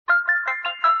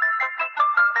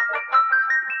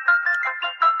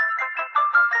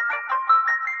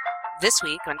This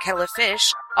week on Kettle of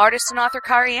Fish, artist and author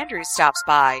Kari Andrews stops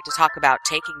by to talk about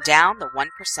taking down the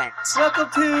 1%. Welcome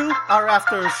to our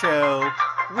after show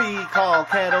we call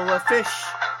Kettle of Fish,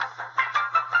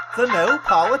 the No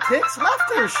Politics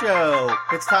Laughter Show.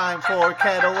 It's time for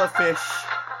Kettle of Fish.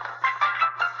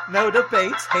 No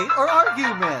debates, hate, or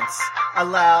arguments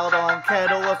allowed on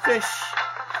Kettle of Fish.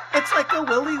 It's like a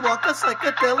Willy Wonka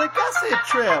psychedelic acid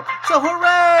trip. So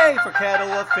hooray for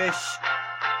Kettle of Fish.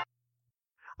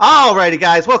 Alrighty,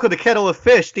 guys, welcome to Kettle of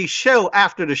Fish, the show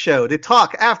after the show, the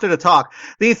talk after the talk,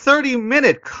 the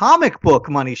 30-minute comic book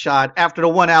money shot after the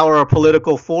 1 hour of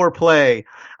political foreplay.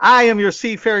 I am your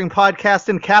seafaring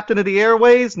podcasting captain of the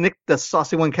airways, Nick the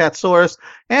Saucy One Catsaurus,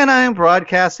 and I am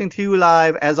broadcasting to you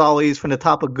live, as always, from the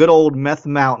top of good old Meth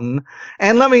Mountain.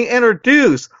 And let me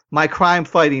introduce my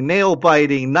crime-fighting,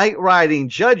 nail-biting, night-riding,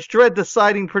 Judge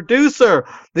Dredd-deciding producer,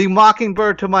 the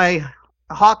Mockingbird to my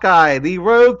Hawkeye, the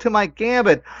Rogue to my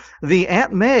Gambit, the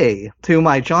Aunt May to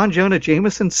my John Jonah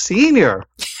Jameson Sr.,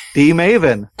 D.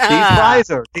 Maven, D.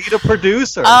 Pfizer, D. the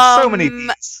producer, so many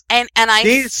D's. And I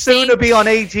D's soon to be on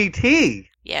AGT.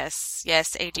 Yes,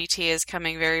 AGT is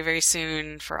coming very, very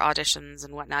soon for auditions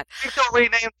and whatnot. You don't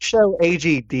rename the show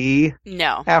AGD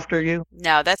No. after you?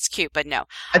 No, that's cute, but no.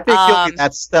 I think you'll get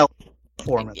that stellar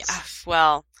performance. Yeah,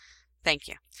 well, thank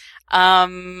you.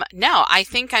 No, I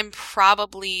think I'm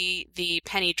probably the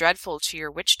Penny Dreadful to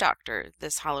your witch doctor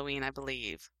this Halloween, I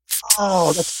believe.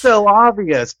 Oh, that's so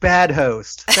obvious. Bad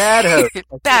host. Bad host.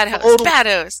 Bad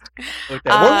host. Okay.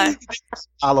 What will you do this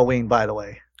Halloween, by the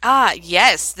way?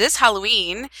 Yes, this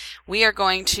Halloween, we are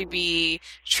going to be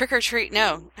trick-or-treat.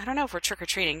 No, I don't know if we're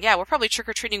trick-or-treating. Yeah, we're probably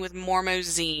trick-or-treating with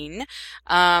Mormozine.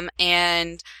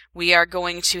 And we are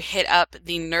going to hit up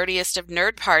the nerdiest of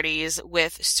nerd parties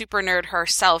with super nerd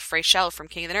herself, Rachel from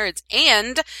King of the Nerds.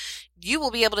 And you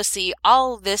will be able to see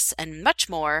all this and much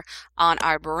more on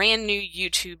our brand new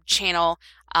YouTube channel.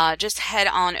 Just head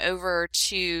on over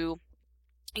to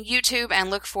YouTube and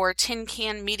look for Tin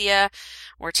Can Media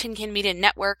or Tin Can Media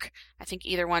Network. I think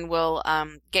either one will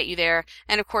get you there.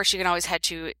 And of course, you can always head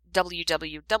to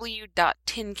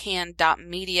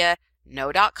www.tincan.media,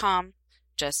 no.com,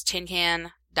 just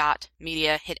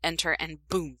tincan.media, hit enter, and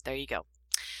boom, there you go.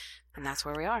 And that's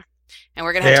where we are. And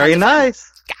we're going to have very nice.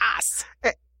 Gas.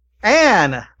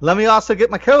 And let me also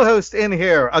get my co-host in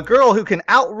here, a girl who can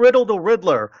out-riddle the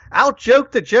Riddler,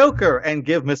 out-joke the Joker, and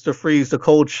give Mr. Freeze the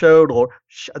cold shoulder.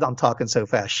 I'm talking so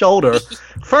fast. Shoulder.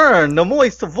 Fern, the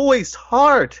moist-voiced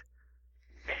heart.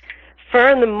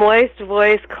 Fern, the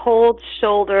moist-voiced,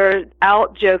 cold-shouldered,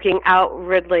 out-joking,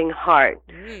 out-riddling heart.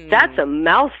 That's a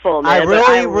mouthful, man.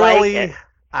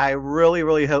 I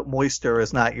really hope moisture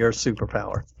is not your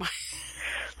superpower.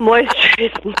 Moisture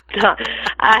is not.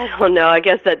 I don't know. I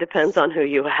guess that depends on who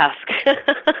you ask.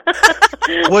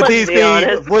 Would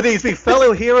these be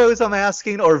fellow heroes, I'm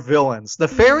asking, or villains?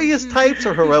 Nefarious types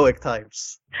or heroic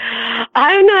types?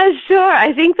 I'm not sure.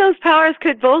 I think those powers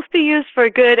could both be used for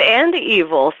good and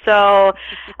evil. So,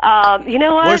 you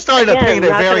know what? We're starting to paint a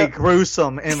very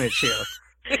gruesome image here.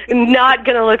 Not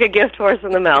going to look a gift horse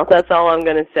in the mouth. That's all I'm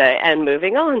going to say. And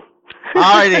moving on.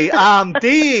 Alrighty,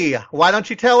 Dee, why don't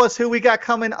you tell us who we got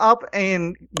coming up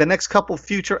in the next couple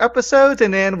future episodes,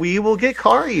 and then we will get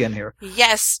Kari in here.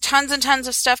 Yes, tons and tons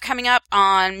of stuff coming up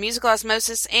on Musical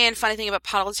Osmosis and Funny Thing About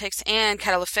Politics and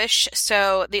Kettle of Fish.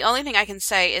 So the only thing I can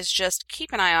say is just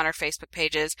keep an eye on our Facebook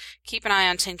pages, keep an eye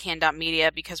on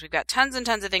tincan.media, because we've got tons and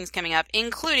tons of things coming up,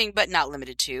 including, but not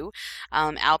limited to,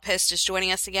 Al Pist is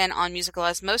joining us again on Musical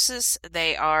Osmosis.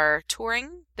 They are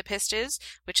touring, the Pist is,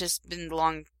 which has been the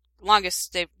longest.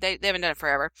 They haven't done it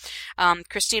forever.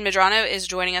 Christine Medrano is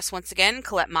joining us once again.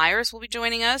 Colette Myers will be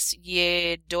joining us.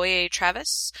 Yedoye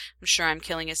Travis. I'm sure I'm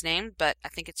killing his name, but I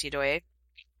think it's Yedoye.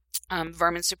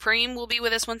 Vermin Supreme will be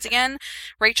with us once again.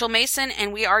 Rachel Mason,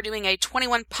 and we are doing a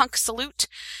 21 Punk Salute,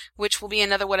 which will be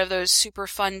another one of those super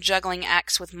fun juggling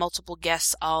acts with multiple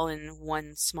guests all in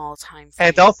one small time frame.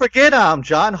 And don't forget,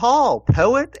 John Hall,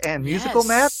 poet and musical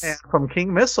madman from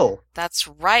King Missile. That's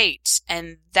right.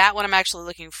 And that one I'm actually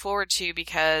looking forward to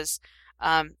because,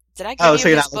 did I give you so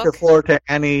you're not book? looking forward to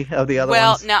any of the other ones?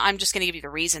 Well, no, I'm just going to give you the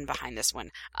reason behind this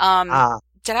one.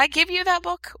 Did I give you that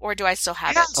book, or do I still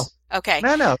have it? Okay.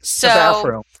 No.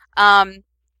 So,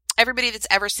 everybody that's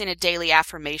ever seen a daily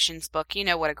affirmations book, you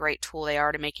know what a great tool they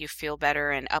are to make you feel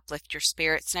better and uplift your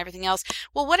spirits and everything else.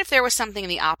 Well, what if there was something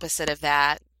the opposite of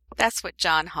that? That's what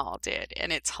John Hall did,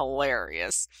 and it's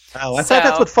hilarious. Oh, I thought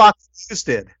that's what Fox News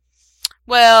did.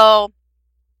 Well,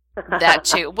 that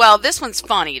too. Well, this one's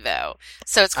funny, though.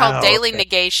 So it's called Daily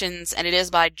Negations, and it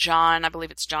is by John, I believe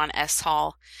it's John S.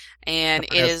 Hall, and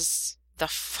it is the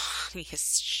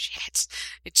funniest shit.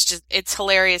 It's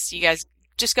hilarious. You guys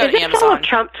just go Is to it full of Amazon.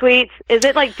 Trump tweets? Is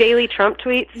it like daily Trump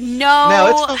tweets? No,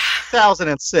 it's No, from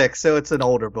 2006, so it's an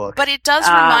older book. but it does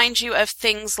Ah. remind you of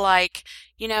things like,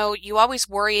 you always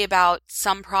worry about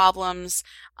some problems,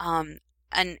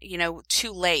 and,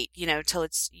 too late, till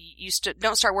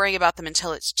don't start worrying about them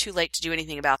until it's too late to do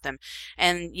anything about them.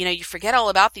 And, you forget all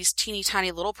about these teeny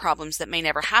tiny little problems that may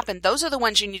never happen. Those are the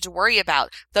ones you need to worry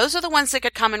about. Those are the ones that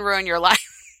could come and ruin your life.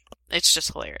 It's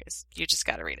just hilarious. You just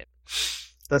got to read it.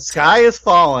 The sky is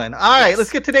falling. All right, Yes.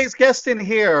 let's get today's guest in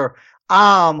here.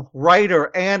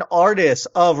 Writer and artist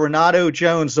of Renato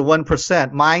Jones, The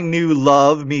 1%, my new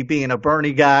love, me being a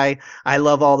Bernie guy. I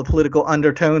love all the political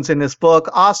undertones in this book.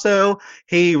 Also,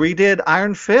 he redid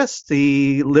Iron Fist,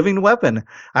 the living weapon.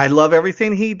 I love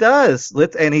everything he does.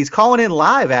 And he's calling in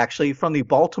live, actually, from the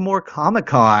Baltimore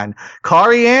Comic-Con.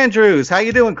 Kari Andrews. How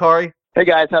you doing, Kari? Hey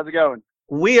guys, how's it going?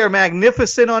 We are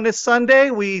magnificent on this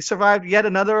Sunday. We survived yet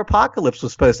another apocalypse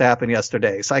was supposed to happen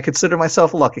yesterday, so I consider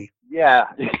myself lucky. Yeah,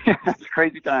 it's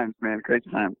crazy times, man. Crazy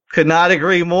times. Could not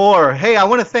agree more. Hey, I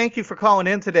want to thank you for calling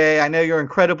in today. I know you're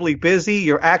incredibly busy.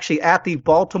 You're actually at the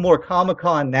Baltimore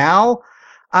Comic-Con now.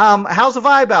 How's the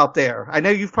vibe out there? I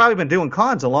know you've probably been doing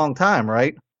cons a long time,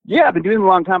 right? Yeah, I've been doing it a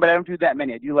long time, but I don't do that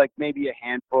many. I do like maybe a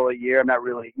handful a year. I'm not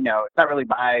really, it's not really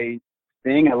my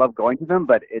thing. I love going to them,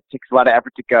 but it takes a lot of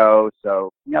effort to go.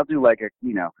 So, I'll do like a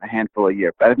handful a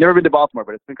year. But I've never been to Baltimore,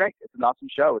 but it's been great. It's an awesome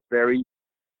show. It's very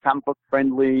comic book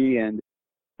friendly, and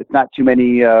it's not too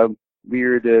many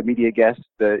weird media guests.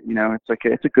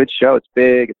 It's a good show. It's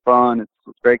big. It's fun. It's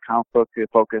very comic book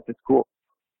focused. It's cool.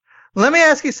 Let me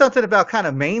ask you something about kind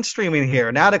of mainstreaming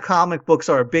here. Now that comic books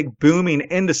are a big booming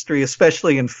industry,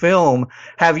 especially in film,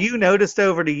 have you noticed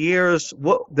over the years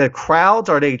what the crowds,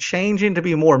 are they changing to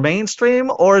be more mainstream,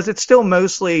 or is it still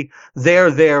mostly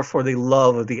they're there for the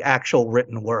love of the actual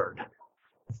written word?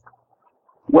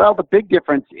 Well, the big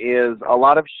difference is a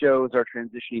lot of shows are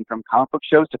transitioning from comic book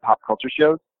shows to pop culture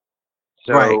shows.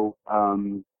 So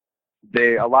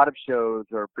a lot of shows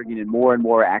are bringing in more and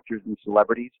more actors and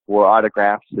celebrities for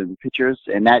autographs and pictures,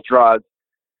 and that draws,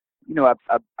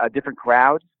 a different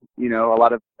crowd. A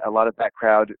lot of that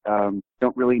crowd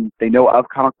they know of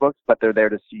comic books, but they're there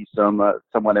to see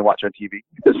someone they watch on TV.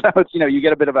 So it's, you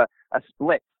get a bit of a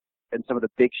split in some of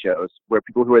the big shows where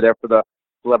people who are there for the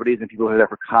celebrities and people who are there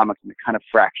for comics, and it kind of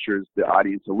fractures the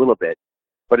audience a little bit.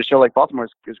 But a show like Baltimore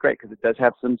is great because it does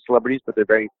have some celebrities, but they're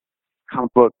very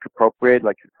comic book appropriate.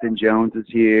 Like Finn Jones is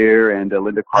here, and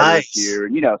Linda Carter is here,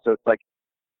 and so it's like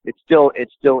it's still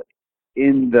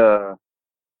in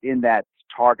that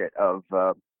target of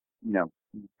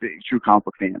big, true comic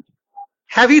book fans.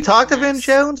 Have you talked to Vin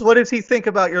Jones? What does he think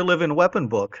about your Living Weapon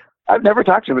book? I've never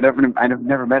talked to him. I've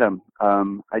never met him.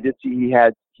 I did see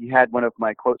he had one of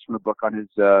my quotes from the book on his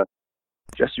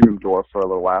dressing room door for a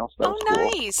little while. So that was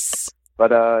cool. Nice.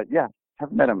 But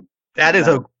haven't met him. That is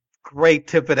a great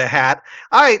tip of the hat.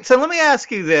 All right, so let me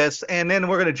ask you this, and then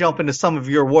we're going to jump into some of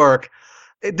your work.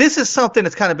 This is something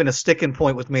that's kind of been a sticking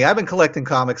point with me. I've been collecting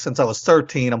comics since I was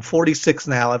 13. I'm 46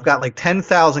 now. I've got like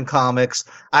 10,000 comics.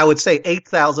 I would say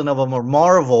 8,000 of them are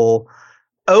Marvel.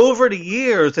 Over the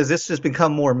years, as this has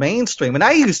become more mainstream, and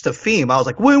I used to theme, I was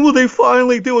like, when will they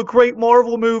finally do a great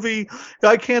Marvel movie?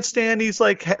 I can't stand these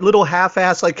like little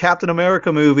half-ass like Captain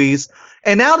America movies.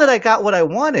 And now that I got what I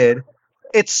wanted,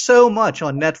 it's so much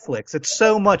on Netflix. It's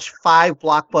so much 5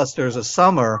 blockbusters a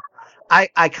summer.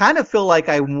 I kind of feel like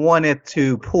I want it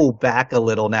to pull back a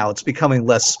little now. It's becoming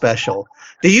less special.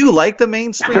 Do you like the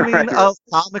mainstreaming of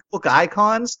comic book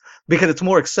icons because it's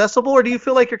more accessible, or do you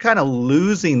feel like you're kind of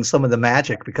losing some of the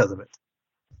magic because of it?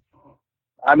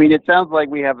 I mean, it sounds like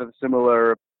we have a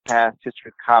similar past history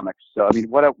of comics. So, I mean,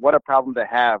 what a problem to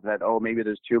have that, maybe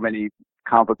there's too many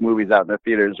comic book movies out in the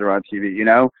theaters or on TV,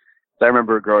 So I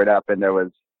remember growing up and there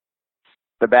was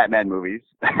the Batman movies.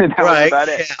 And that was about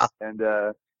it. Yeah.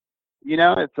 And,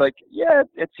 it's like,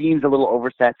 it seems a little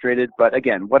oversaturated, but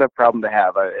again, what a problem to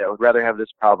have. I would rather have this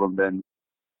problem than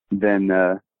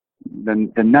none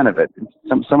of it.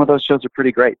 Some of those shows are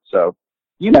pretty great. So,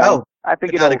 I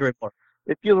think it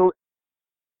feels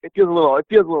a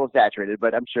little saturated,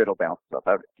 but I'm sure it'll balance itself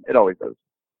out. It always does.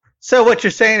 So what you're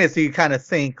saying is you kind of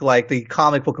think like the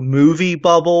comic book movie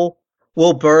bubble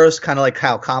will burst, kind of like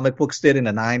how comic books did in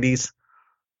the 90s?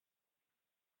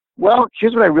 Well,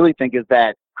 here's what I really think is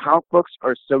that comic books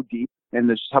are so deep, and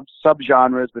the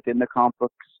subgenres within the comic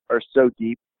books are so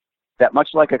deep that much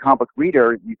like a comic book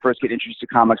reader, you first get introduced to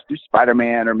comics through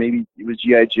Spider-Man, or maybe it was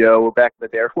G.I. Joe or back in the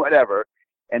day or whatever.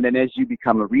 And then as you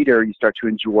become a reader, you start to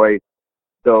enjoy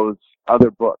those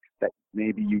other books that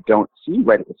maybe you don't see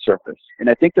right at the surface. And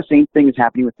I think the same thing is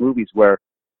happening with movies, where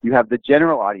you have the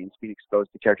general audience being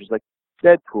exposed to characters like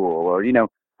Deadpool, or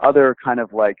other kind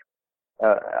of like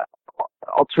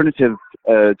alternative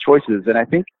choices. And I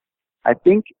think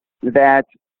that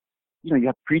you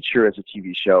have Preacher as a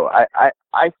TV show.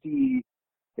 I see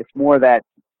it's more that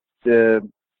the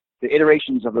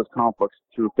iterations of those comic books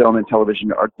through film and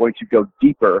television are going to go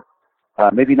deeper,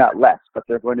 maybe not less, but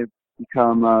they're going to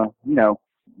become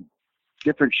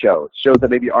different shows that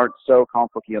maybe aren't so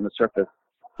comic booky on the surface,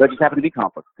 but just happen to be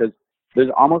comic books, because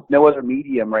there's almost no other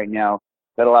medium right now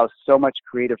that allows so much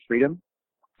creative freedom.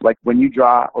 Like when you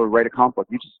draw or write a comic book,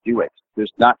 you just do it.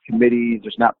 There's not committees,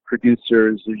 there's not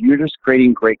producers, you're just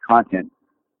creating great content.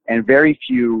 And very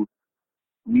few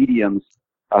mediums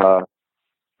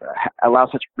allow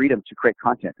such freedom to create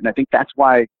content. And I think that's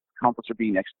why comic books are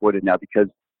being exploited now, because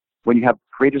when you have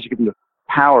creators who give them the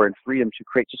power and freedom to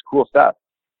create just cool stuff,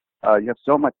 you have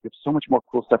so much more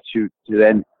cool stuff to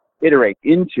then iterate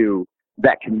into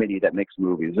that committee that makes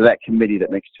movies, or that committee that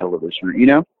makes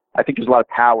television. I think there's a lot of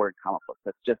power in comic books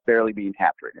that's just barely being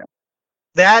tapped right now.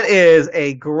 That is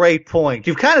a great point.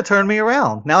 You've kind of turned me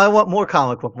around. Now I want more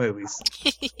comic book movies.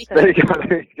 There you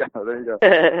go.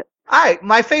 All right,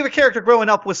 my favorite character growing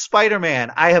up was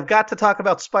Spider-Man. I have got to talk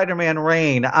about Spider-Man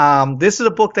Reign. This is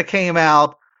a book that came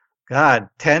out,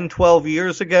 10, 12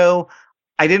 years ago.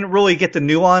 I didn't really get the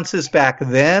nuances back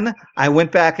then. I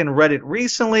went back and read it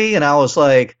recently, and I was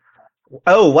like,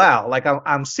 oh, wow. Like,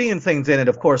 I'm seeing things in it,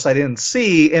 of course, I didn't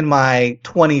see in my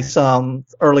 20-some,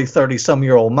 early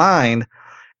 30-some-year-old mind.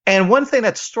 And one thing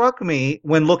that struck me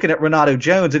when looking at Renato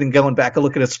Jones and then going back and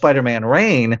looking at Spider-Man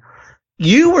Reign,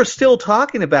 you were still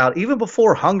talking about, even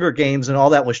before Hunger Games and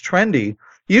all that was trendy,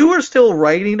 you were still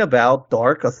writing about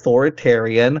dark,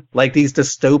 authoritarian, like these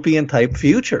dystopian-type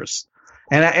futures.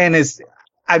 And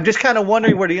I'm just kind of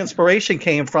wondering where the inspiration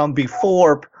came from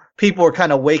before people were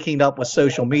kind of waking up with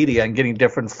social media and getting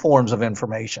different forms of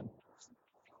information.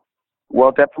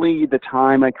 Well, definitely the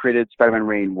time I created Spider-Man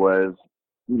Reign was,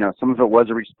 some of it was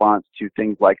a response to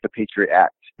things like the Patriot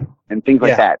Act and things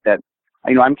like that.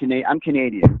 I'm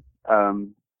Canadian,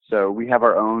 so we have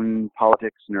our own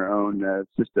politics and our own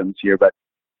systems here, but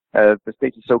the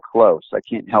States is so close. I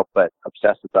can't help but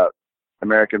obsess about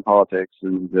American politics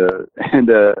and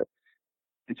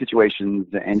situations,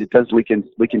 and it does leak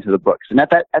into the books. And at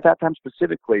that time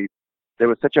specifically, there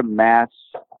was such a mass.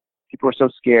 People were so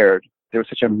scared. There was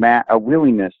such a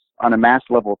willingness on a mass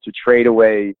level to trade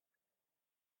away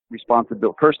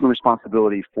personal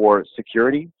responsibility for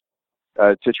security,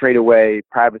 to trade away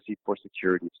privacy for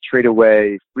security, to trade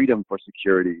away freedom for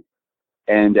security,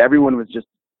 and everyone was just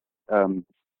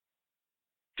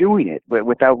doing it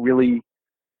without really,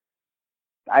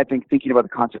 I think, thinking about the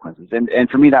consequences. And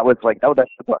for me, that was like, oh,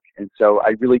 that's the book. And so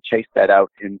I really chased that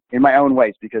out in my own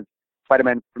ways, because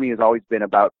Spider-Man for me has always been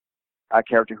about a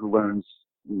character who learns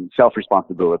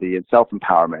self-responsibility and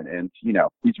self-empowerment. And,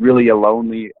 he's really a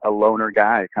loner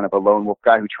guy, kind of a lone wolf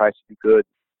guy who tries to be good,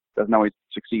 doesn't always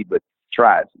succeed, but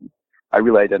tries. And I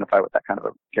really identify with that kind of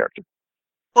a character.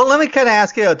 Well, let me kind of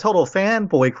ask you a total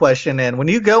fanboy question. And when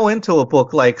you go into a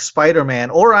book like Spider-Man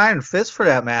or Iron Fist for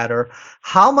that matter,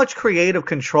 how much creative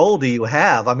control do you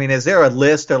have? I mean, is there a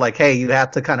list or like, hey, you have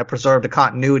to kind of preserve the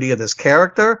continuity of this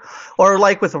character? Or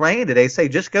like with Reign, did they say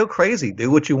just go crazy,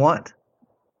 do what you want?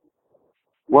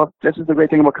 Well, this is the great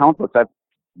thing about comic books. I've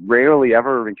rarely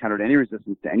ever encountered any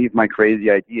resistance to any of my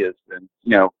crazy ideas. And,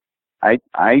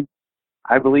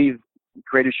 I believe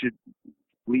creators should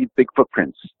leave big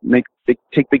footprints,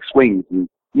 take big swings, and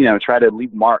try to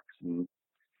leave marks.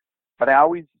 But I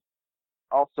always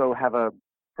also have a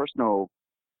personal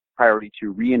priority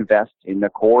to reinvest in the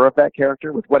core of that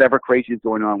character with whatever crazy is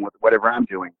going on with whatever I'm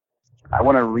doing. I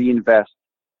want to reinvest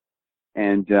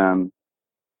and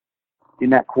in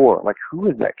that core, like, who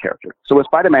is that character? So with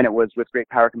Spider-Man, it was with great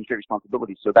power comes great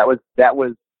responsibility. So that was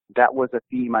a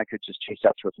theme I could just chase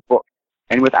out towards the book.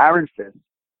 And with Iron Fist,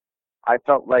 I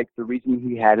felt like the reason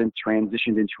he hadn't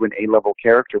transitioned into an A-level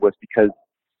character was because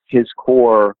his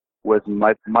core was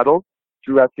muddled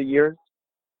throughout the years.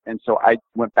 And so I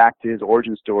went back to his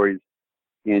origin stories,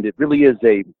 and it really is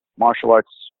a martial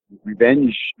arts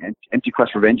revenge and empty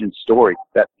quest for vengeance story,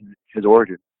 that his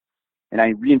origin. And I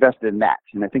reinvested in that.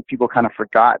 And I think people kind of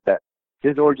forgot that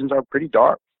his origins are pretty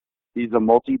dark. He's a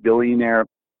multi-billionaire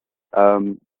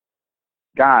kid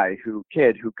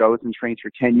who goes and trains for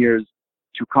 10 years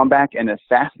to come back and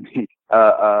assassinate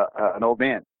an old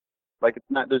man. Like, it's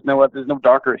not. There's no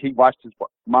darker. He watched his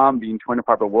mom being torn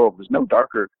apart by wolves. There's no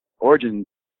darker origin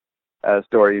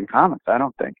story in comics, I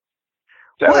don't think.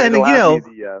 So well, and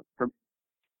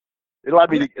It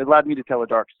allowed me to tell a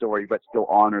dark story, but still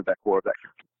honor that core of that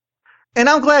character. And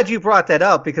I'm glad you brought that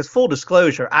up because, full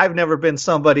disclosure, I've never been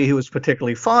somebody who was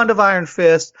particularly fond of Iron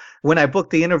Fist. When I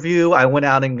booked the interview, I went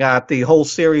out and got the whole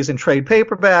series in trade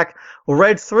paperback,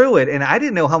 read through it, and I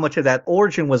didn't know how much of that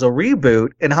origin was a reboot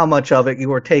and how much of it you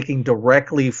were taking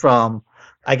directly from,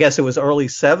 I guess it was early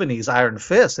 70s Iron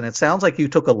Fist. And it sounds like you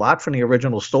took a lot from the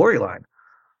original storyline.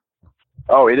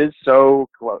 Oh, it is so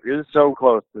close. It is so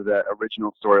close to the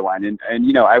original storyline. And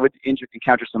you know, I would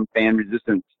encounter some fan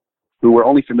resistance who were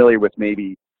only familiar with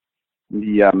maybe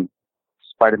the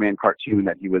Spider-Man cartoon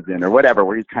that he was in or whatever,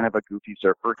 where he's kind of a goofy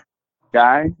surfer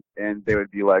guy. And they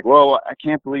would be like, well, I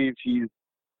can't believe he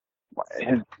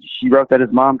wrote that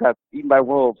his mom got eaten by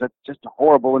wolves. That's just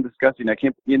horrible and disgusting. I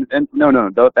can't, and no,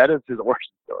 that is his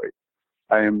origin story.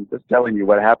 I am just telling you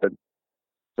what happened.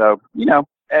 So, you know,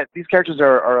 these characters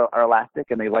are elastic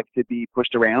and they like to be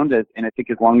pushed around. And I think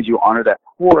as long as you honor that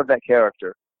core of that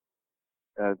character,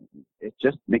 it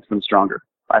just makes them stronger,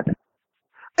 I think.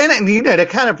 And you know, that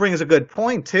kind of brings a good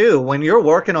point too. When you're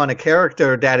working on a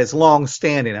character that is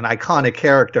long-standing, an iconic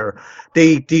character,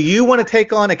 do you want to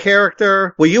take on a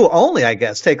character? Well, you only, I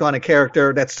guess, take on a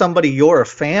character that's somebody you're a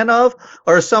fan of,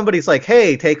 or if somebody's like,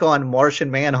 "Hey, take on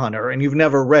Martian Manhunter," and you've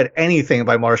never read anything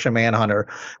by Martian Manhunter.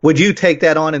 Would you take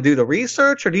that on and do the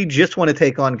research, or do you just want to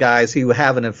take on guys who you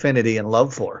have an affinity and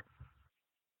love for?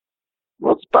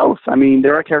 Well, it's both. I mean,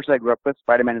 there are characters I grew up with.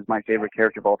 Spider-Man is my favorite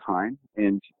character of all time,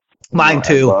 and mine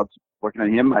too. I loved working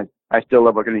on him. I still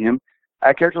love working on him.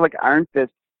 A character like Iron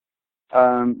Fist,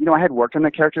 you know, I had worked on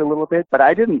that character a little bit, but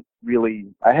I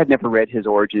had never read his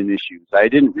origin issues. I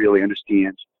didn't really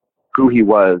understand who he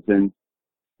was. And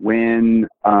when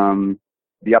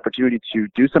the opportunity to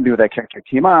do something with that character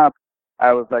came up,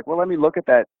 I was like, well, let me look at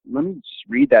that. Let me just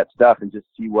read that stuff and just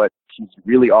see what he's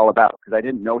really all about, because I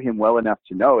didn't know him well enough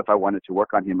to know if I wanted to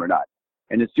work on him or not.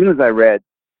 And as soon as I read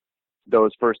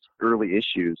those first early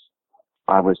issues,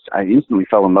 I instantly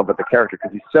fell in love with the character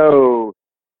because he's so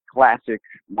classic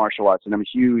martial arts, and I'm a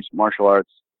huge martial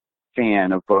arts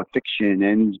fan of both fiction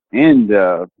and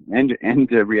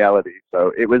reality.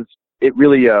 So it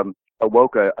really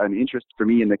awoke an interest for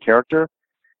me in the character,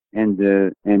 and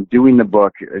doing the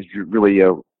book has really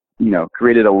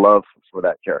created a love for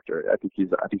that character. I think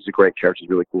he's a great character. He's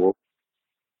really cool.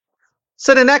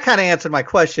 So then that kind of answered my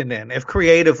question then. If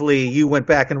creatively you went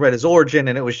back and read his origin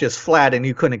and it was just flat and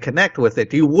you couldn't connect with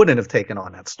it, you wouldn't have taken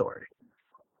on that story.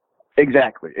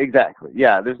 Exactly.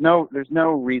 Yeah, there's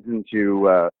no reason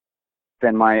to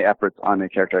spend my efforts on a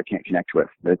character I can't connect with.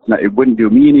 It wouldn't do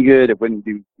me any good. It wouldn't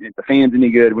do the fans any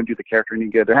good. It wouldn't do the character any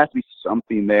good. There has to be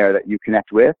something there that you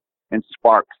connect with and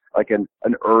sparks like an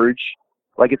urge.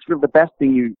 Like, it's really the best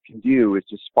thing you can do is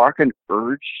to spark an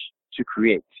urge to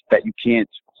create that you can't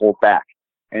hold back.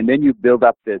 And then you build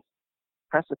up this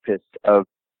precipice of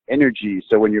energy.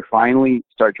 So when you finally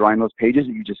start drawing those pages,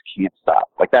 you just can't stop.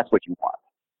 Like, that's what you want.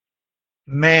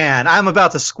 Man, I'm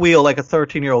about to squeal like a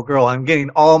 13-year-old girl. I'm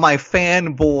getting all my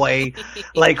fanboy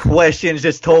questions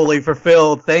just totally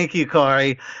fulfilled. Thank you,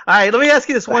 Kari. All right, let me ask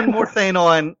you this one more thing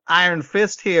on Iron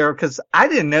Fist here, because I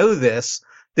didn't know this.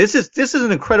 This is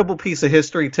an incredible piece of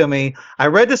history to me. I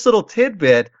read this little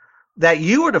tidbit that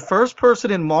you were the first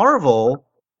person in Marvel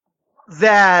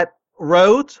that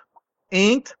wrote,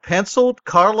 inked, penciled,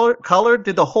 colored,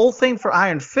 did the whole thing for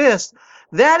Iron Fist.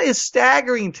 That is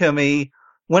staggering to me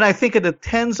when I think of the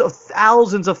tens of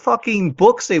thousands of fucking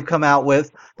books they've come out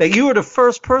with, that you were the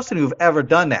first person who've ever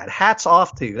done that. Hats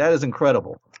off to you. That is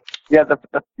incredible. Yeah,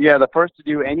 the first to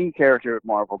do any character at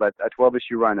Marvel, that a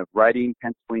 12-issue run of writing,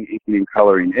 penciling, inking, and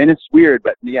coloring. And it's weird,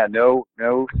 but yeah, no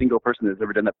single person has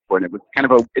ever done that before. And it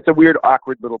was it's a weird,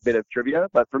 awkward little bit of trivia,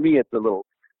 but for me, it's a little.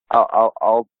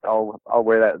 I'll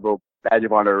wear that little badge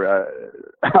of honor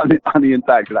on the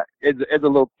inside, because it's a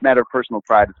little matter of personal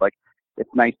pride. It's like,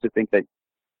 it's nice to think that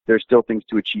there's still things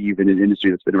to achieve in an industry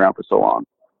that's been around for so long.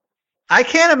 I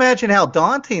can't imagine how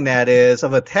daunting that is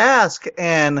of a task.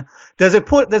 And does it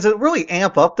really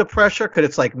amp up the pressure? Because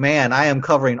it's like, man, I am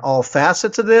covering all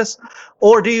facets of this.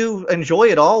 Or do you enjoy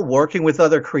it all working with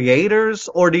other creators?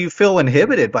 Or do you feel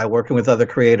inhibited by working with other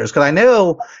creators? Because I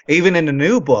know even in the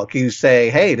new book, you say,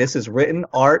 hey, this is written,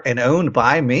 art, and owned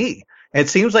by me. It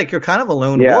seems like you're kind of a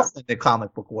lone wolf in the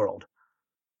comic book world.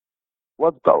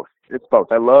 Well, it's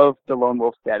both. I love the lone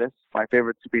wolf status. My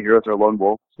favorite superheroes are lone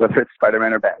wolves, whether it's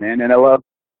Spider-Man or Batman. And I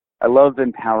love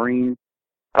empowering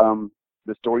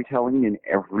the storytelling in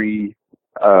every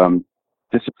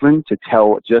discipline to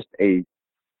tell just a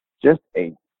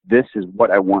this is what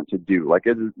I want to do. Like,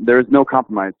 there's no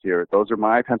compromise here. Those are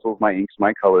my pencils, my inks,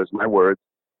 my colors, my words.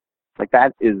 Like,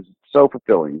 that is so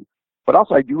fulfilling. But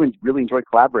also, I do really enjoy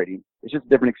collaborating it's just a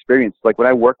different experience. Like when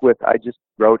I work with, I just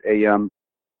wrote a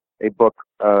book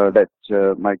that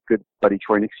my good buddy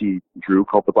Troy Nixie drew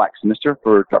called The Black Sinister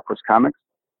for Dark Horse Comics.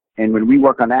 And when we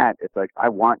work on that, it's like I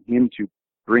want him to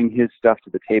bring his stuff to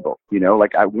the table.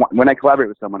 Like when I collaborate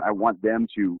with someone, I want them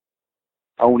to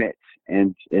own it,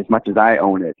 and as much as I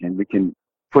own it, and we can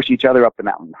push each other up the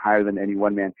mountain higher than any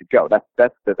one man could go. That's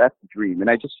the dream. And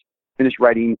I just finished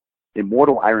writing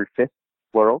Immortal Iron Fist,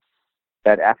 plural,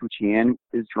 that Afu Chan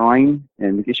is drawing,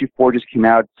 and issue 4 just came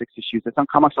out, 6 issues. It's on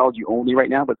Comixology only right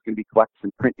now, but it's going to be collected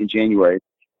in print in January.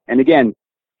 And again,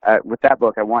 with that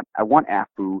book, I want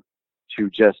Afu to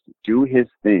just do his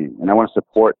thing, and I want to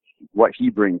support what he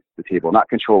brings to the table, not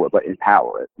control it, but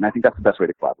empower it. And I think that's the best way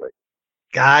to collaborate.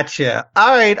 Gotcha.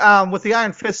 All right. With the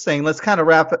Iron Fist thing, let's kind of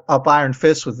wrap up Iron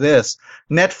Fist with this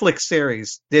Netflix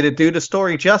series. Did it do the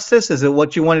story justice? Is it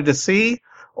what you wanted to see,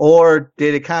 or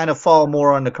did it kind of fall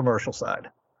more on the commercial side?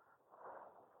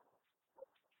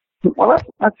 Well,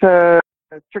 that's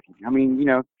tricky. I mean,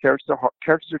 characters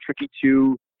are tricky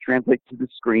to translate to the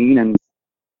screen, and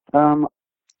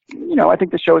I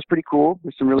think the show is pretty cool.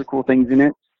 There's some really cool things in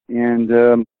it, and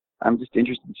I'm just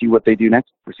interested to see what they do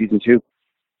next for season 2.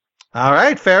 All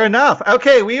right, fair enough.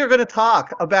 Okay, we are going to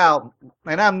talk about,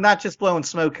 and I'm not just blowing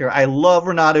smoke here, I love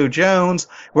Renato Jones.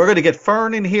 We're going to get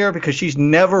Fern in here because she's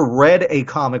never read a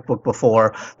comic book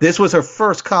before. This was her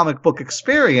first comic book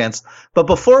experience. But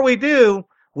before we do,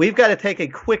 we've got to take a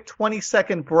quick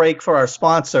 20-second break for our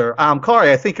sponsor.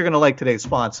 Kari, I think you're going to like today's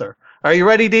sponsor. Are you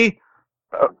ready, Dee?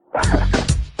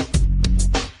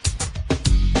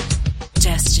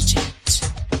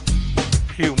 Destitute.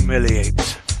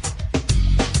 Humiliate.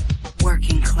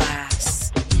 Working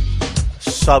class.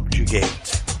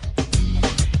 Subjugate.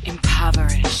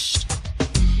 Impoverished.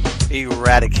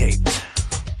 Eradicate.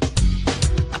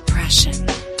 Oppression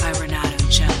by Renato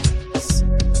Jones.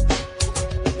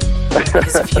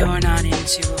 Because if you're not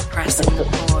into oppressing the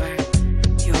poor,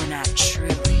 you're not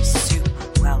truly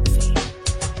super wealthy.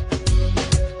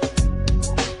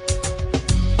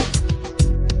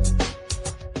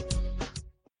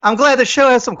 I'm glad the show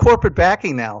has some corporate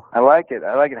backing now. I like it.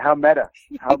 How meta.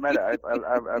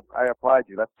 I applaud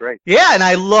you. That's great. Yeah, and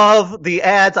I love the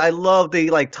ads. I love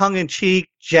the tongue-in-cheek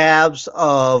jabs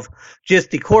of just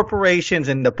the corporations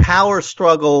and the power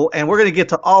struggle. And we're going to get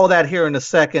to all that here in a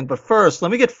second. But first,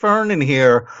 let me get Fern in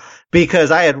here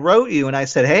because I had wrote you and I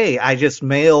said, hey, I just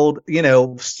mailed,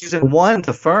 season 1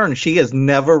 to Fern. She has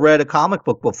never read a comic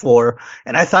book before.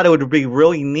 And I thought it would be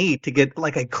really neat to get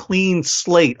a clean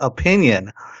slate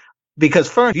opinion. Because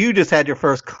Fern, you just had your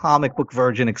first comic book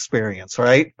virgin experience,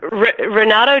 right?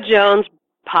 Renato Jones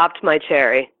popped my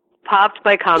cherry. Popped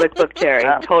my comic book cherry,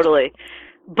 totally.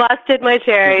 Busted my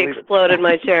cherry, exploded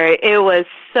my cherry. It was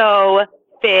so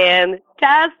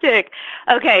fantastic.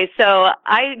 Okay, so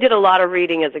I did a lot of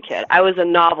reading as a kid. I was a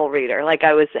novel reader.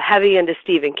 I was heavy into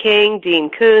Stephen King, Dean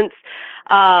Koontz.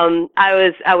 I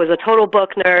was a total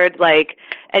book nerd,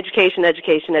 education,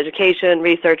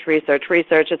 research.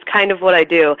 It's kind of what I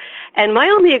do. And my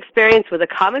only experience with a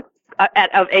comic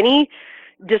of any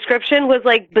description was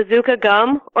Bazooka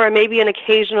Gum or maybe an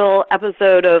occasional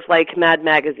episode of Mad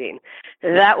Magazine.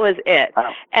 That was it.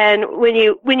 Wow. And when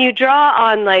you draw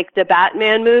on the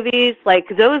Batman movies,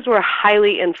 those were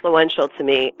highly influential to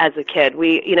me as a kid.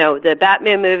 The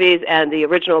Batman movies and the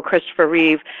original Christopher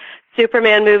Reeve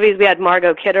Superman movies. We had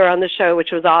Margot Kidder on the show,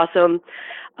 which was awesome.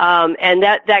 And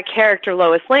that character,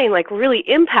 Lois Lane, really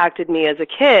impacted me as a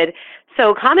kid.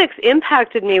 So comics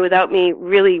impacted me without me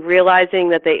really realizing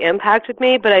that they impacted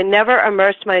me, but I never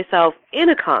immersed myself in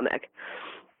a comic.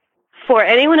 For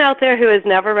anyone out there who has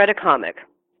never read a comic,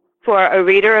 for a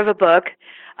reader of a book,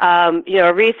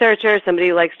 a researcher, somebody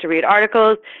who likes to read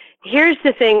articles, here's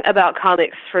the thing about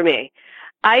comics for me.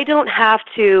 I don't have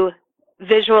to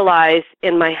visualize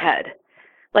in my head.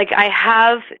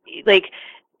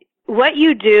 What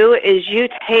you do is you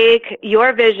take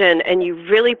your vision and you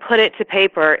really put it to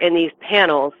paper in these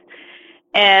panels,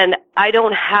 and I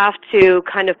don't have to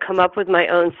kind of come up with my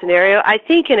own scenario. I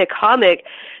think in a comic,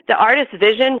 the artist's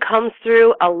vision comes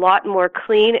through a lot more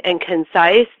clean and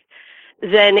concise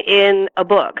than in a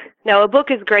book. Now, a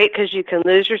book is great because you can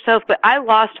lose yourself, but I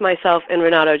lost myself in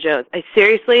Renato Jones. I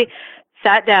seriously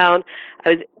sat down, I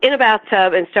was in a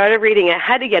bathtub and started reading it. I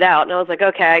had to get out, and I was like,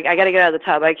 okay, I got to get out of the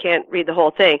tub. I can't read the whole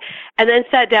thing. And then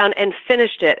sat down and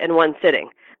finished it in one sitting.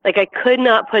 I could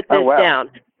not put this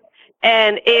down.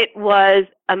 And it was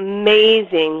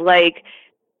amazing.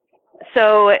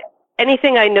 So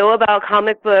anything I know about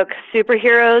comic book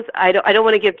superheroes, I don't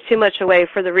want to give too much away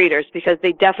for the readers because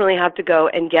they definitely have to go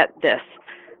and get this.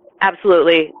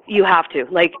 Absolutely, you have to.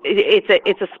 Like,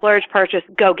 it's a splurge purchase.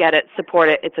 Go get it, support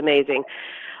it. It's amazing.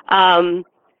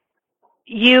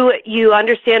 You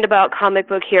understand about comic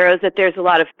book heroes that there's a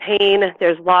lot of pain,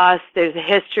 there's loss, there's a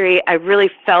history. I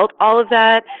really felt all of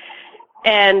that,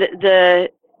 and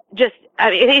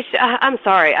I'm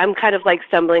sorry, I'm kind of like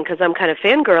stumbling because I'm kind of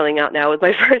fangirling out now with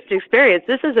my first experience.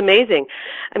 This is amazing.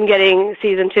 I'm getting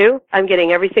season 2. I'm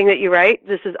getting everything that you write.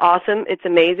 This is awesome. It's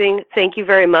amazing. Thank you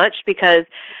very much, because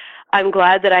I'm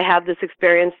glad that I have this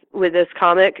experience with this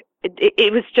comic.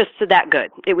 It was just that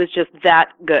good. It was just that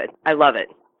good. I love it.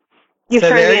 You've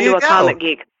turned me into a comic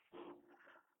geek.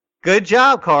 Good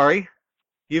job, Kari.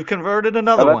 You've converted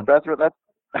another one. That's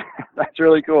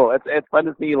really cool. It's fun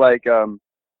to see, like,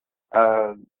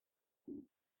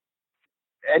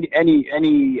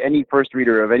 any first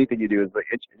reader of anything you do is like,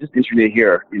 it's just interesting to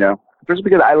hear, especially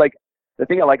because the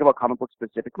thing I like about comic books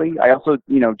specifically. I also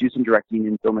do some directing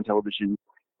in film and television,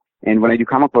 and when I do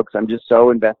comic books, I'm just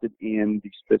so invested in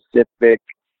the specific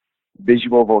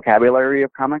visual vocabulary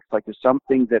of comics. Like, there's some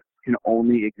things that can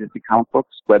only exist in comic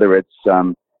books, whether it's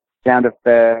sound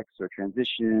effects or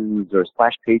transitions or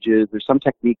splash pages. There's some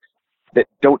techniques that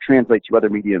don't translate to other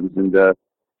mediums, and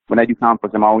when I do comic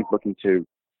books, I'm always looking to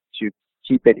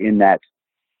keep it in that,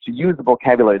 to use the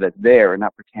vocabulary that's there and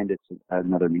not pretend it's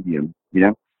another medium,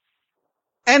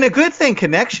 And a good thing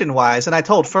connection-wise, and I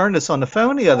told Fern this on the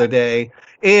phone the other day,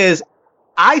 is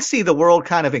I see the world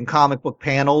kind of in comic book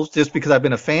panels just because I've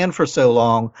been a fan for so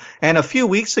long. And a few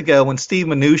weeks ago when Steve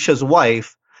Mnuchin's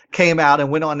wife came out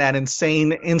and went on that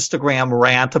insane Instagram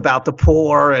rant about the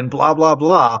poor and blah, blah,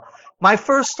 blah, my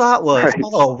first thought was,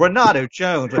 oh, Renato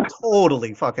Jones would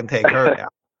totally fucking take her down.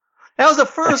 That was the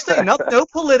first thing. No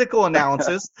political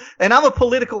analysis. And I'm a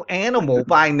political animal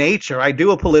by nature. I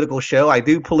do a political show.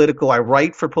 I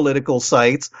write for political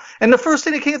sites. And the first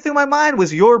thing that came through my mind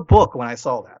was your book when I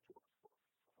saw that.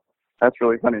 That's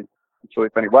really funny. It's really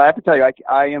funny. Well, I have to tell you,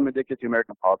 I am addicted to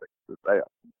American politics.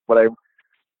 What I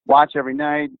watch every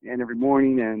night and every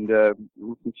morning and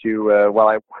listen to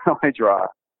while I draw.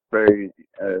 Very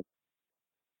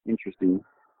interesting.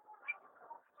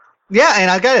 Yeah,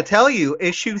 and I got to tell you,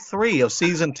 issue 3 of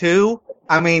season 2,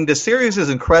 I mean, the series is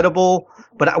incredible,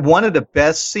 but one of the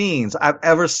best scenes I've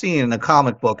ever seen in a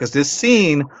comic book is this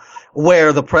scene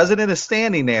where the president is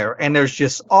standing there and there's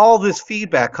just all this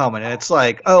feedback coming. And it's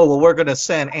like, oh, well, we're going to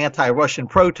send anti-Russian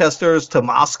protesters to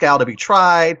Moscow to be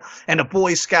tried, and the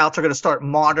Boy Scouts are going to start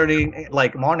monitoring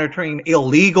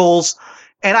illegals.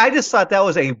 And I just thought that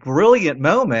was a brilliant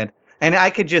moment. And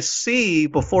I could just see,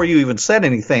 before you even said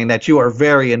anything, that you are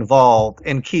very involved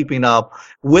in keeping up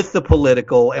with the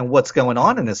political and what's going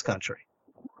on in this country.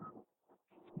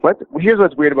 Here's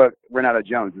what's weird about Renato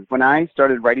Jones. Is when I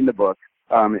started writing the book,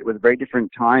 it was a very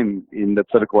different time in the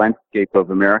political landscape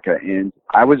of America. And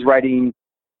I was writing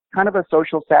kind of a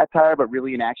social satire, but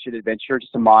really an action-adventure,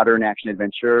 just a modern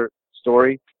action-adventure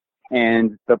story.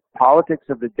 And the politics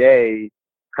of the day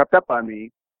crept up on me.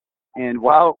 And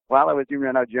while I was doing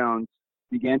Renato Jones,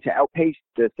 began to outpace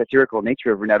the satirical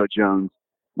nature of Renato Jones,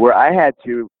 where I had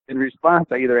to, in response,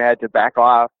 I either had to back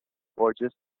off or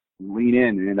just lean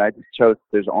in. And I just chose,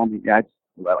 I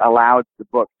allowed the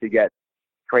book to get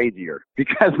crazier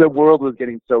because the world was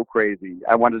getting so crazy.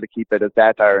 I wanted to keep it a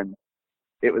satire, and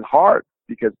it was hard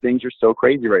because things are so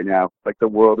crazy right now. Like, the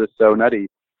world is so nutty.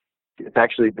 It's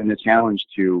actually been a challenge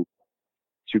to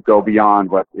go beyond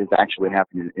what is actually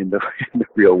happening in the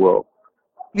real world.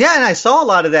 Yeah, and I saw a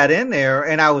lot of that in there,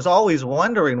 and I was always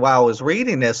wondering while I was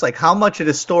reading this, like, how much of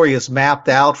this story is mapped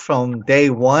out from day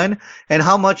one, and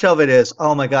how much of it is,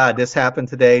 oh my God, this happened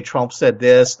today, Trump said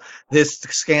this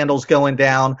scandal's going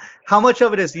down. How much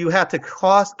of it is you have to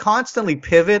constantly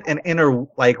pivot and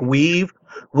weave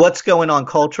what's going on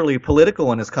culturally,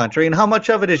 political in this country, and how much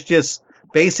of it is just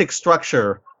basic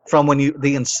structure from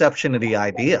the inception of the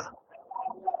idea?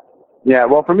 Yeah,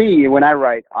 well, for me, when I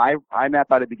write, I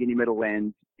map out a beginning, middle,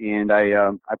 end, and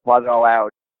I plot it all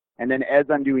out. And then as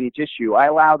I'm doing each issue, I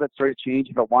allow that story to change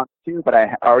if it wants to, but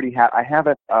I have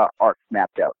an arc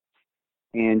mapped out.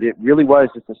 And it really was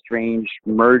just a strange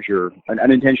merger, an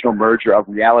unintentional merger of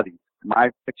reality, my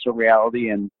fictional reality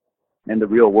and the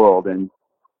real world. And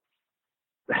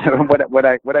what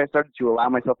I started to allow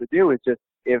myself to do is just,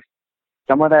 if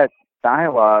some of that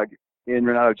dialogue in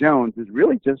Renato Jones is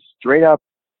really just straight up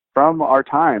from our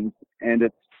times, and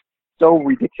it's so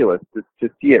ridiculous to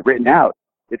see it written out.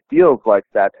 It feels like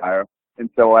satire, and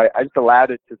so I just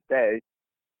allowed it to stay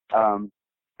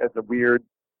as a weird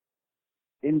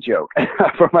in-joke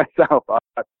for myself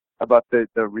about the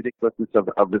ridiculousness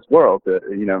of this world,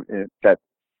 that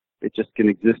it just can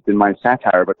exist in my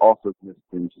satire, but also exist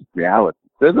in just reality.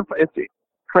 So it's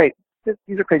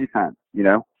these are crazy times, you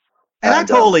know. And I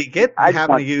totally get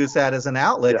having to use that as an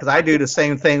outlet, because I do the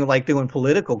same thing, like doing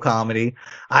political comedy.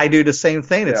 I do the same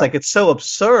thing. It's like, it's so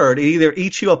absurd. It either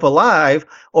eats you up alive,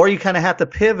 or you kind of have to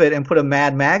pivot and put a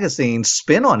Mad Magazine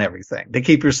spin on everything to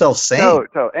keep yourself sane.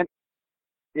 And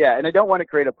I don't want to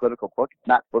create a political book. It's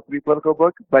not supposed to be a political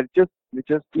book, but it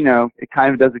just, you know, it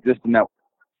kind of does exist in that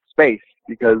space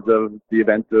because of the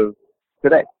events of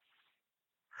today.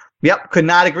 Yep, could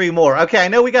not agree more. Okay, I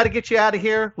know we got to get you out of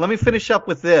here. Let me finish up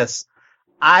with this.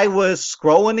 I was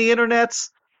scrolling the internets.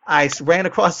 I ran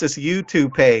across this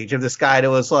YouTube page of this guy that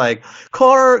was like,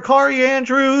 Corey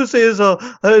Andrews is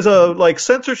a like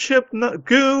censorship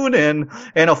goon and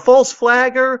a false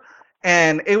flagger.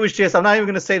 And it was just, I'm not even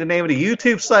going to say the name of the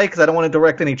YouTube site because I don't want to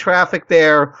direct any traffic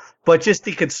there, but just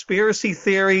the conspiracy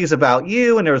theories about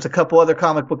you. And there was a couple other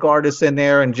comic book artists in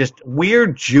there, and just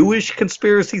weird Jewish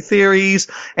conspiracy theories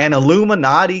and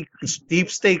Illuminati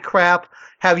deep state crap.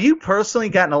 Have you personally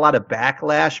gotten a lot of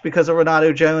backlash because of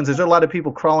Renato Jones? Is there a lot of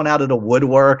people crawling out of the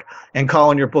woodwork and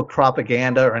calling your book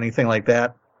propaganda or anything like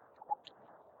that?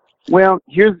 Well,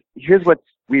 here's what's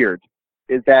weird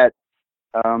is that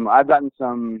I've gotten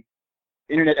some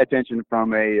internet attention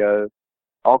from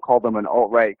I'll call them an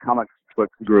alt-right comic book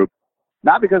group,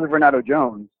 not because of Renato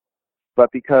Jones,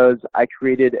 but because I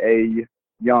created a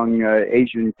young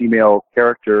Asian female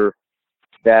character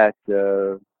that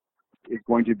is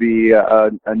going to be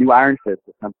a new Iron Fist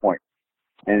at some point.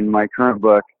 And my current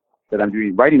book that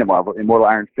I'm writing about, Immortal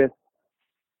Iron Fist,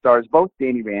 stars both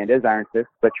Danny Rand as Iron Fist,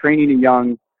 but training a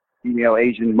young female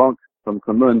Asian monk from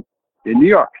Kunlun in New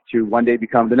York to one day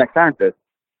become the next Iron Fist.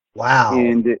 Wow.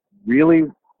 And it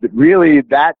really,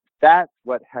 that's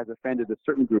what has offended a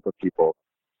certain group of people,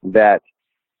 that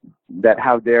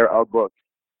how dare a book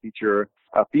feature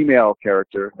a female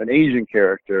character, an Asian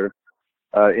character,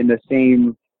 in the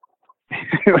same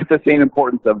with the same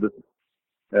importance of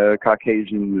the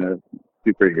Caucasian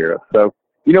superhero. So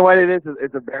you know what it is?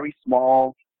 It's a very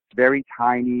small, very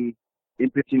tiny,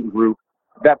 impotent group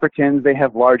that pretends they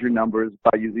have larger numbers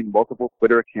by using multiple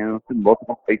Twitter accounts and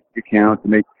multiple Facebook accounts,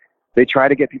 and they try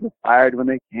to get people fired when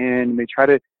they can, and they try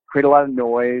to create a lot of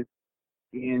noise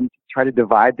and try to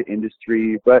divide the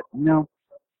industry. But you know,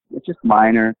 it's just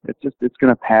minor. It's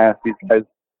going to pass. These guys,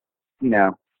 you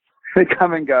know, they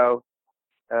come and go.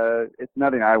 It's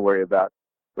nothing I worry about.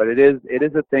 But it is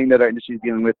a thing that our industry is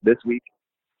dealing with this week.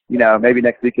 You know, maybe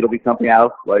next week it'll be something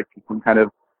else, like some kind of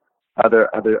other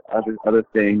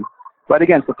thing. But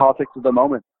again, it's the politics of the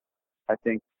moment. I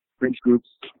think fringe groups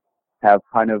have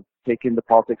kind of taken the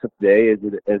politics of today as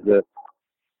an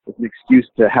excuse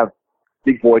to have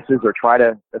big voices or try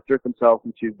to assert themselves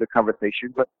into the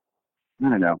conversation. But I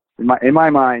don't know. In my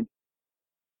mind,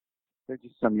 they're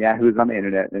just some yahoos on the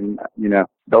internet, and you know,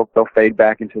 they'll fade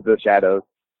back into the shadows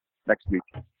next week.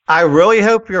 I really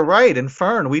hope you're right. And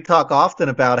Fern, we talk often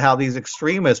about how these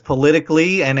extremists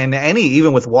politically and in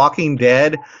even with Walking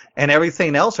Dead and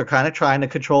everything else are kind of trying to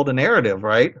control the narrative,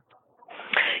 right?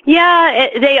 Yeah,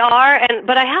 they are,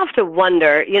 but I have to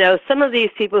wonder, you know, some of these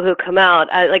people who come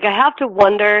out, I have to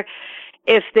wonder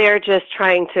if they're just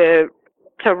trying to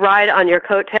ride on your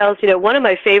coattails. You know, one of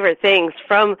my favorite things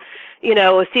from, you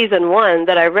know, season 1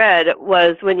 that I read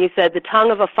was when you said the tongue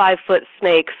of a 5-foot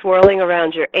snake swirling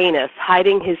around your anus,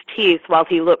 hiding his teeth while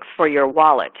he looks for your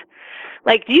wallet.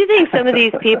 Like, do you think some of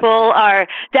these people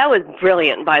that was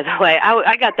brilliant, by the way.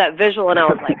 I got that visual and I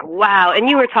was like, wow. And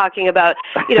you were talking about,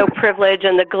 you know, privilege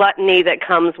and the gluttony that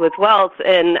comes with wealth.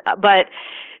 But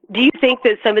do you think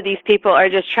that some of these people are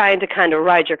just trying to kind of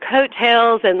ride your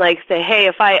coattails and like say, hey,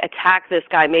 if I attack this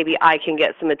guy, maybe I can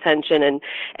get some attention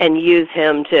and use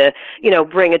him to, you know,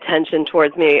 bring attention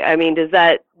towards me? I mean, does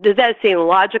that seem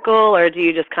logical, or do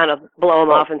you just kind of blow them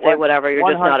off and say, whatever, you're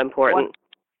just not important?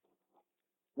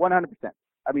 100%.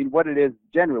 I mean, what it is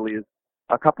generally is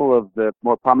a couple of the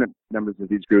more prominent members of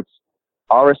these groups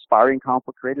are aspiring comic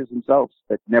book creators themselves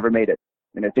that never made it.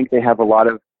 And I think they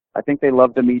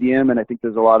love the medium, and I think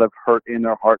there's a lot of hurt in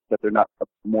their hearts that they're not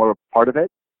more a part of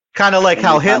it. Kind of like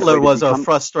how Hitler was a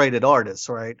frustrated artist,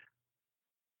 right?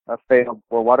 A failed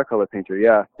watercolor painter,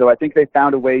 yeah. So I think they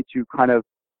found a way to kind of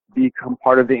become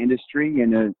part of the industry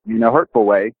in a hurtful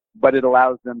way, but it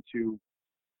allows them to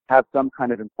have some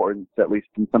kind of importance, at least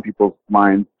in some people's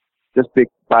minds, just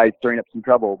by stirring up some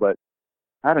trouble. But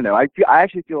I don't know. I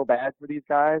actually feel bad for these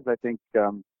guys. I think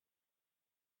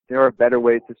there are better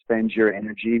ways to spend your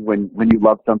energy when you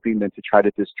love something than to try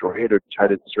to destroy it or to try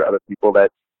to destroy other people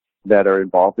that are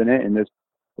involved in it. And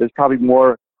there's probably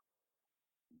more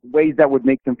ways that would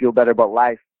make them feel better about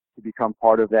life to become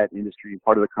part of that industry,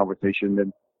 part of the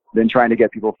conversation than trying to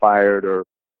get people fired or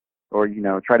or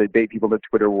try to bait people to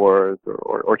Twitter wars,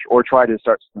 or try to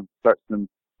start some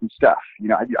stuff.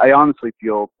 I honestly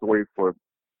feel sorry for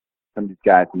some of these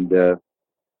guys, and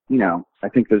I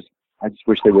think I just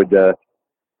wish they would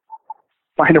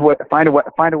find a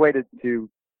way to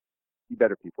be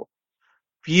better people.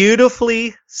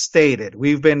 Beautifully stated.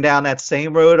 We've been down that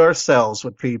same road ourselves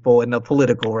with people in the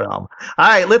political realm. All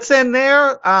right, let's end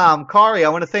there. Kari, I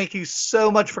want to thank you so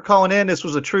much for calling in. This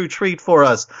was a true treat for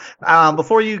us.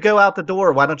 Before you go out the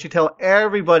door, why don't you tell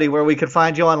everybody where we can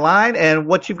find you online and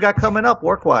what you've got coming up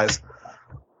work-wise?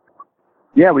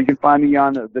 Yeah, well, you can find me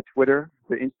on the Twitter,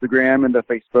 the Instagram, and the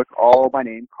Facebook, all by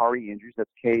name, Kari Andrews.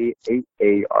 That's Kaare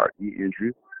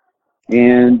Andrews.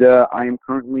 And I am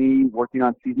currently working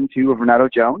on season 2 of Renato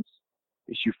Jones.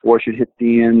 Issue 4 should hit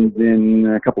the end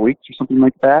in a couple weeks or something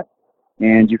like that.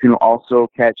 And you can also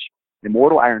catch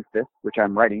Immortal Iron Fist, which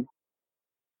I'm writing,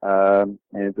 and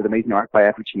it's with amazing art by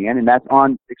Afu Chian, and that's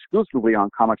on exclusively on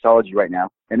Comixology right now.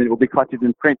 And it will be collected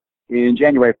in print in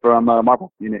January from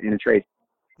Marvel in a trade.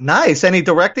 Nice. Any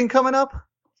directing coming up?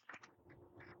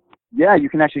 Yeah, you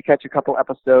can actually catch a couple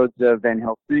episodes of Van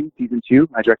Helsing, Season 2.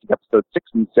 I directed episodes 6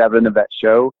 and 7 of that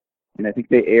show, and I think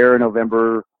they air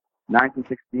November 9th and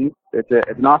 16th. It's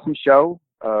an awesome show,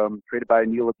 created by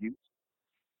Neil Abuse,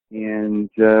 and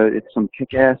it's some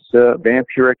kick-ass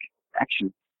vampiric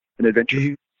action and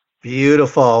adventure.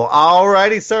 Beautiful. All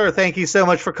righty, sir. Thank you so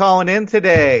much for calling in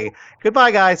today.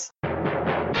 Goodbye, guys.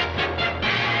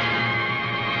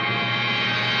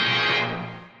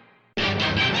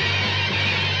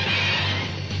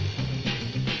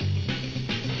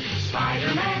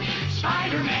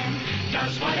 Spider-Man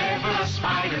does whatever a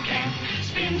spider can.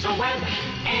 Spins a web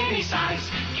any size,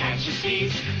 catches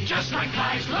thieves just like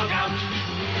flies. Look out,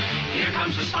 here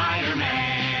comes the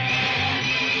Spider-Man.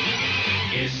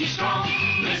 Is he strong?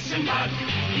 Listen, bud,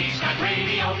 he's got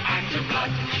radioactive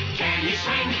blood. Can he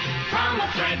swing from a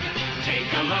thread?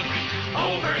 Take a look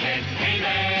overhead. Hey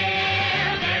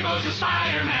there goes the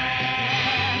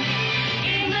Spider-Man.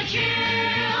 In the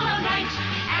chill of night,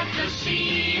 at the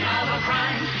scene of a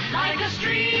crime, like a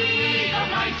streak of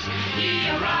light, he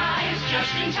arrives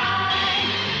just in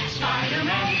time.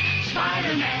 Spider-Man,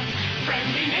 Spider-Man,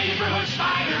 friendly neighborhood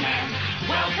Spider-Man.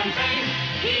 Wealth and fame,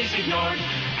 he's ignored.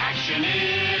 Action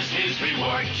is his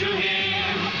reward to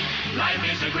him. Life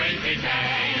is a great big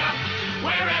bang up.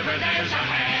 Wherever there's a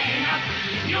hang up,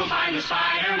 you'll find the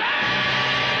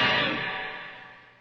Spider-Man.